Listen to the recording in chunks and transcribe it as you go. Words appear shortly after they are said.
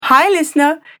Hi,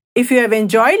 listener. If you have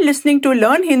enjoyed listening to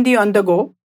Learn Hindi on the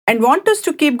go and want us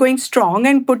to keep going strong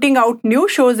and putting out new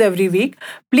shows every week,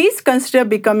 please consider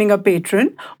becoming a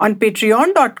patron on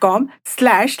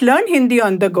patreon.com/Learn Hindi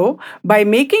on the go by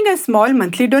making a small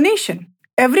monthly donation.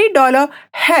 Every dollar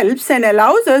helps and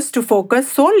allows us to focus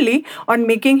solely on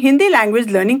making Hindi language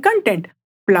learning content.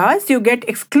 Plus, you get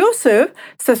exclusive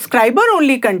subscriber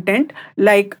only content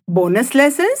like bonus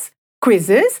lessons,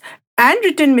 quizzes, and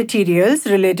written materials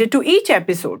related to each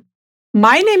episode.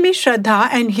 My name is Shraddha,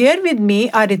 and here with me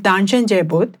are Ritansh and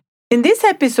Jaybodh. In this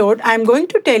episode, I am going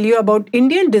to tell you about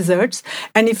Indian desserts,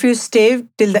 and if you stay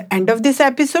till the end of this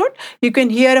episode, you can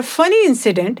hear a funny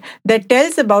incident that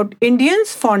tells about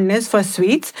Indians' fondness for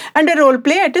sweets and a role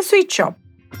play at a sweet shop.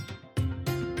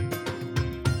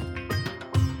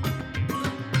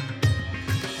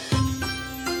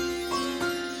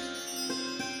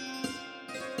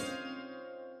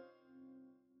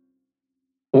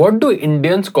 What do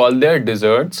Indians call their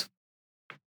desserts?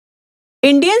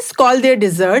 Indians call their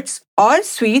desserts or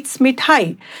sweets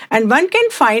mithai, and one can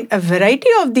find a variety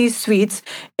of these sweets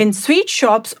in sweet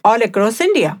shops all across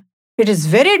India. It is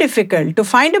very difficult to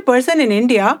find a person in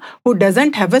India who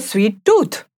doesn't have a sweet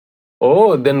tooth.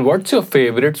 Oh, then what's your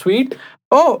favorite sweet?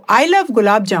 Oh, I love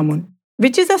gulab jamun,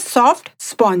 which is a soft,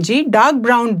 spongy, dark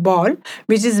brown ball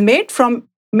which is made from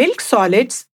milk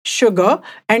solids, sugar,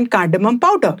 and cardamom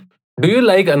powder. Do you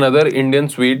like another Indian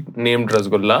sweet named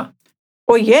rasgulla?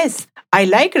 Oh, yes, I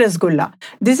like rasgulla.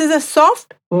 This is a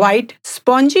soft, white,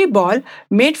 spongy ball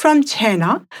made from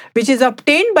chhena, which is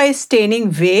obtained by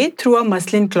staining whey through a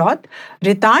muslin cloth.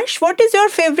 Ritansh, what is your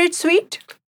favorite sweet?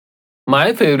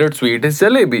 My favorite sweet is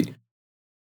jalebi.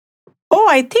 Oh,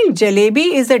 I think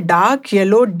jalebi is a dark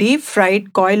yellow deep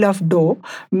fried coil of dough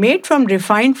made from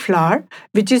refined flour,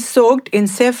 which is soaked in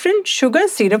saffron sugar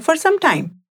syrup for some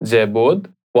time. Jaybodh,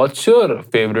 what's your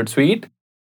favorite sweet?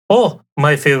 Oh,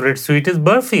 my favorite sweet is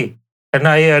barfi, and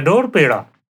I adore peda.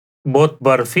 Both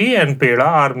barfi and peda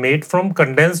are made from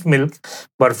condensed milk.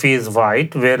 Barfi is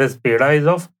white, whereas peda is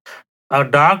of a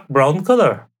dark brown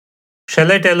color.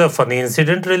 Shall I tell a funny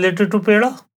incident related to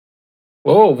peda?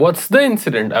 Oh, what's the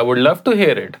incident? I would love to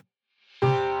hear it.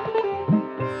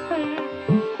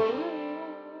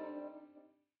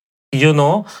 You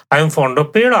know, I am fond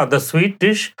of peda, the sweet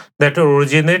dish that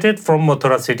originated from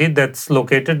Mathura city that's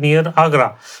located near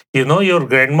Agra. You know, your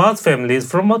grandma's family is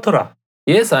from Mathura.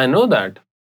 Yes, I know that.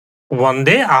 One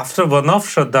day after one of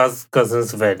Shraddha's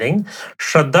cousin's wedding,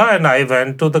 Shraddha and I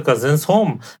went to the cousin's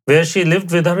home where she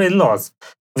lived with her in-laws.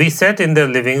 We sat in their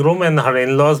living room and her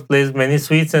in-laws placed many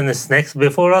sweets and snacks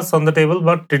before us on the table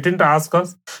but didn't ask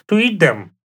us to eat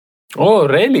them. Oh,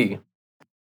 really?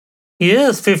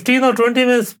 Yes, 15 or 20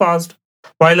 minutes passed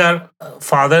while our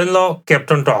father-in-law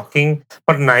kept on talking,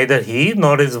 but neither he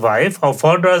nor his wife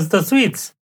offered us the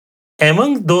sweets.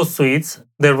 Among those sweets,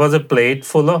 there was a plate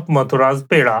full of Mathura's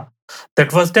peda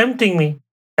that was tempting me,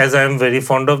 as I am very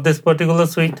fond of this particular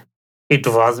sweet. It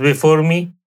was before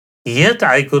me, yet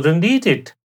I couldn't eat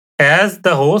it, as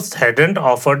the host hadn't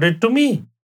offered it to me.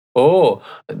 Oh,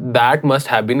 that must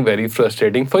have been very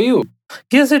frustrating for you.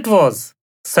 Yes, it was.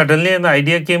 Suddenly, an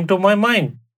idea came to my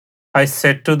mind. I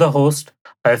said to the host,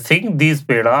 I think these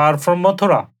peda are from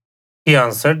Mathura. He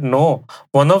answered, no,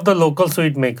 one of the local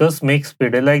sweet makers makes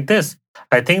peda like this.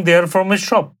 I think they are from his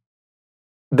shop.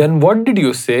 Then what did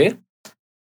you say?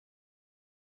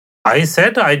 I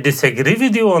said, I disagree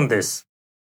with you on this,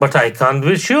 but I can't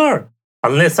be sure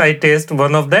unless I taste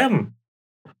one of them.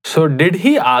 So, did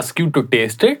he ask you to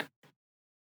taste it?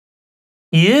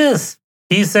 Yes,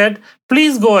 he said,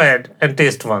 please go ahead and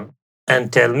taste one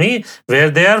and tell me where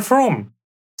they are from.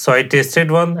 So I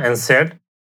tasted one and said,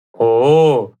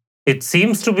 oh, it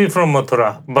seems to be from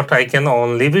Mathura, but I can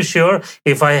only be sure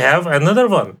if I have another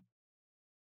one.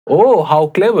 Oh, how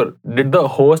clever. Did the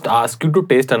host ask you to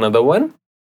taste another one?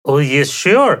 Oh, yes,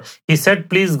 sure. He said,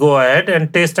 please go ahead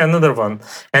and taste another one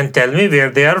and tell me where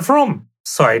they are from.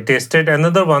 So I tasted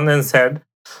another one and said,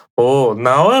 oh,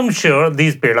 now I'm sure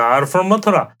these peda are from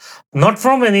Mathura, not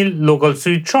from any local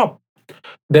sweet shop.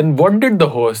 Then what did the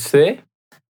host say?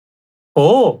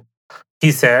 Oh,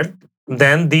 he said,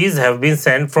 then these have been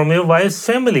sent from your wife's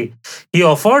family. He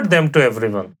offered them to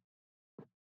everyone.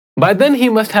 By then, he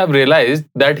must have realized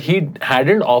that he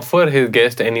hadn't offered his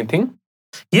guest anything.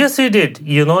 Yes, he did.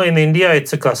 You know, in India,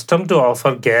 it's a custom to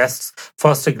offer guests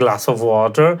first a glass of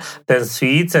water, then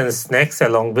sweets and snacks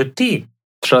along with tea.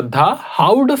 Shraddha,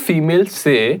 how would a female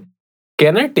say,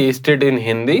 can I taste it in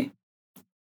Hindi?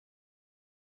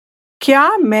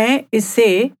 क्या मैं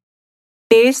इसे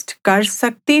test कर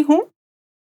सकती हूँ?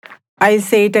 I'll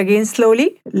say it again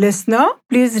slowly. Listener,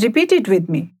 please repeat it with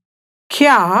me.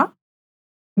 क्या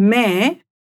मैं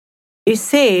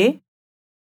इसे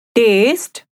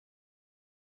test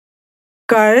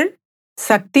कर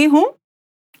सकती हूँ?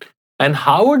 And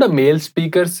how would a male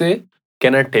speaker say,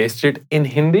 "Can I taste it" in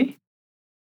Hindi?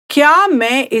 क्या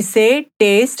मैं इसे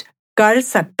टेस्ट कर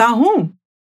सकता हूँ?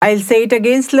 I'll say it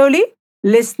again slowly.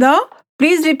 Listener,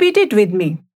 please repeat it with me.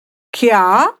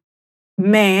 क्या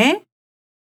मैं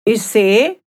इसे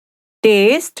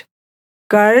टेस्ट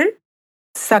कर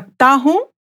सकता हूँ?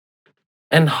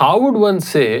 And how would one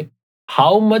say,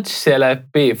 "How much shall I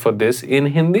pay for this"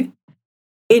 in Hindi?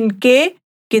 इनके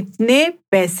कितने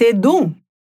पैसे दूं?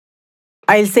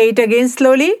 I'll say it again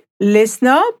slowly.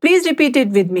 Listener, please repeat it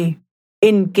with me.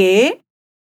 इनके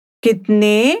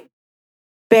कितने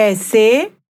पैसे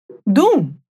दूं?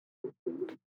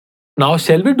 Now,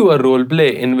 shall we do a role play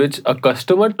in which a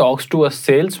customer talks to a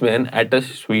salesman at a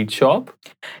sweet shop?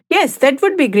 Yes, that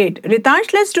would be great.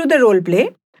 Ritansh, let's do the role play.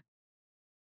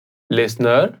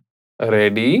 Listener,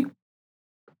 ready?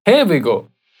 Here we go.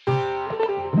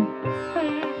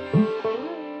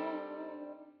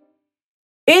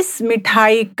 इस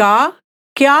मिठाई का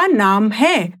क्या नाम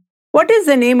है? What is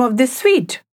the name of this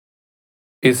sweet?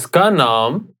 इसका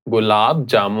नाम गुलाब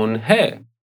जामुन है.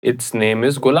 Its name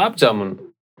is gulab jamun.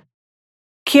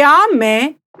 क्या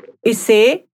मैं इसे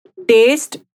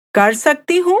टेस्ट कर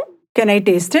सकती हूँ? Can I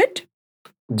taste it?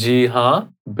 जी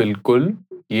हाँ, बिल्कुल.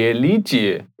 ये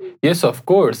लीजिए. Yes, of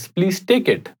course. Please take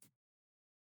it.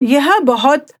 यह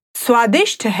बहुत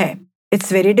स्वादिष्ट है.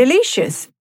 It's very delicious.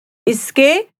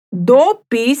 इसके 2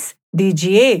 पीस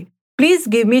दीजिए. Please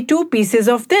give me 2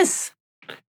 pieces of this.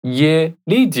 ये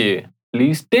लीजिए.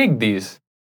 Please take these.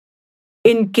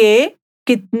 इनके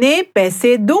कितने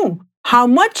पैसे दूं? How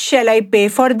much shall I pay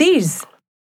for these?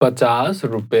 50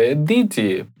 रुपए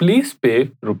दीजिए. Please pay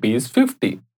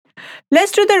 ₹50.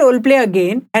 Let's do the role play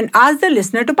again and ask the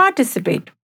listener to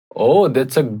participate. Oh,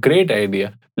 that's a great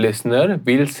idea. Listener,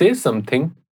 we'll say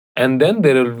something and then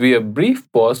there will be a brief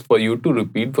pause for you to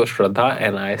repeat what Shraddha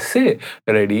and I say.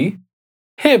 Ready?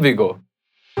 Here we go.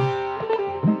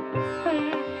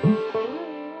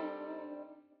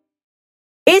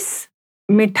 इस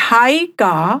मिठाई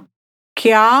का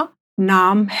क्या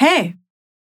नाम है?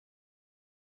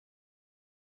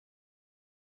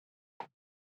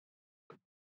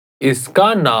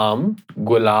 इसका नाम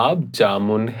गुलाब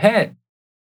जामुन है.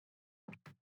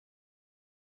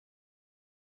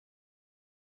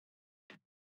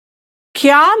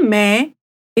 क्या मैं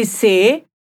इसे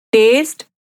टेस्ट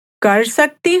कर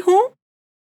सकती हूँ?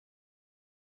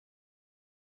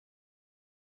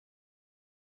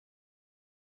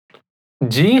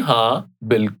 जी हाँ,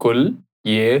 बिल्कुल.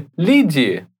 ये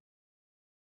लीजिए.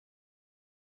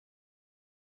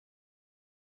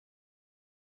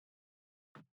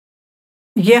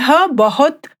 यह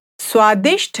बहुत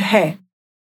स्वादिष्ट है.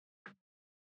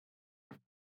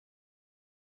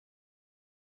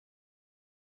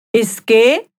 इसके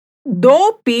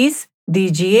 2 पीस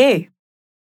दीजिए.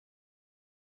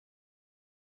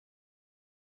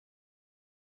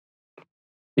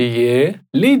 ये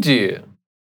लीजिए.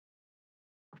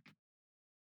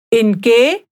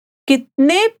 इनके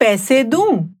कितने पैसे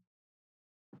दूं?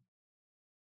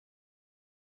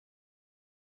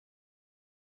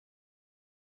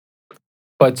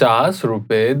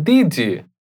 ₹50 दीजिए.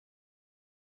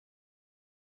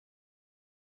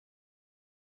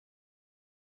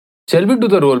 Shall we do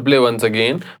the role play once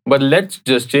again? But let's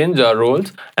just change our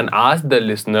roles and ask the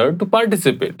listener to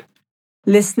participate.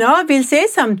 Listener will say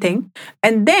something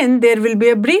and then there will be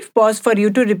a brief pause for you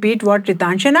to repeat what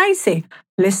Ritansh and I say.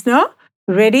 Listener,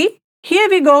 ready? Here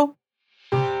we go.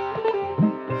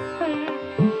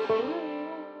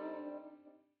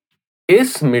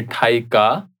 इस मिठाई का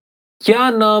क्या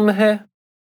नाम है?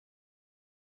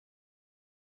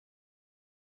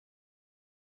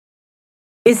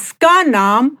 इसका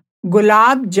नाम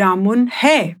गुलाब जामुन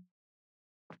है.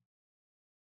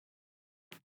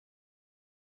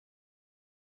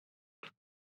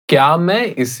 क्या मैं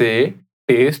इसे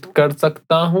टेस्ट कर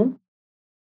सकता हूँ?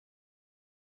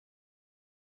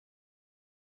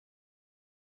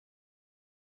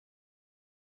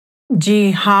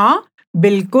 जी हाँ,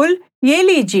 बिल्कुल. ये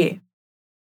लीजिए.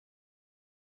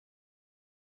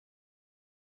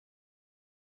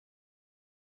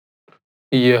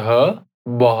 यह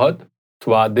बहुत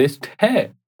स्वादिष्ट है.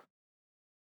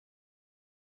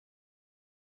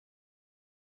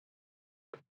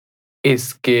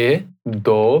 इसके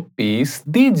 2 पीस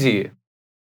दीजिए.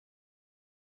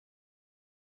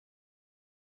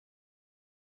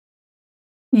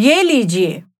 ये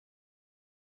लीजिए.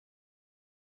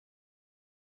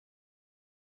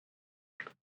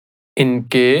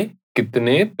 इनके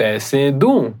कितने पैसे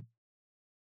दूं?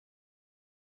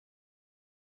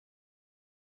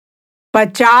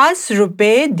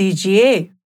 ₹50 दीजिए।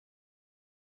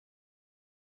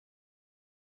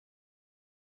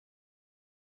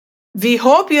 We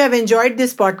hope you have enjoyed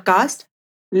this podcast.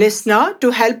 Listener,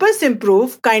 to help us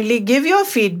improve, kindly give your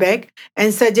feedback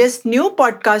and suggest new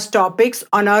podcast topics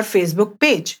on our Facebook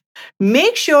page.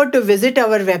 Make sure to visit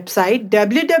our website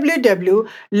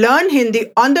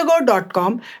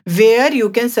www.learnhindiondego.com where you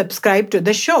can subscribe to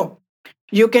the show.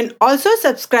 You can also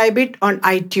subscribe it on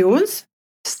iTunes,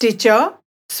 Stitcher,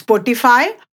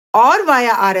 Spotify, or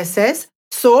via RSS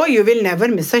so you will never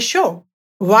miss a show.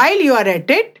 While you are at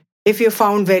it, if you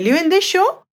found value in this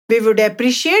show, we would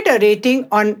appreciate a rating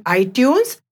on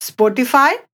iTunes,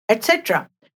 Spotify, etc.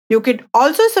 You could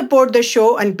also support the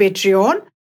show on Patreon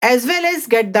as well as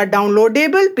get the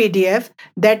downloadable PDF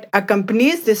that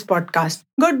accompanies this podcast.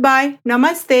 Goodbye.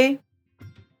 Namaste.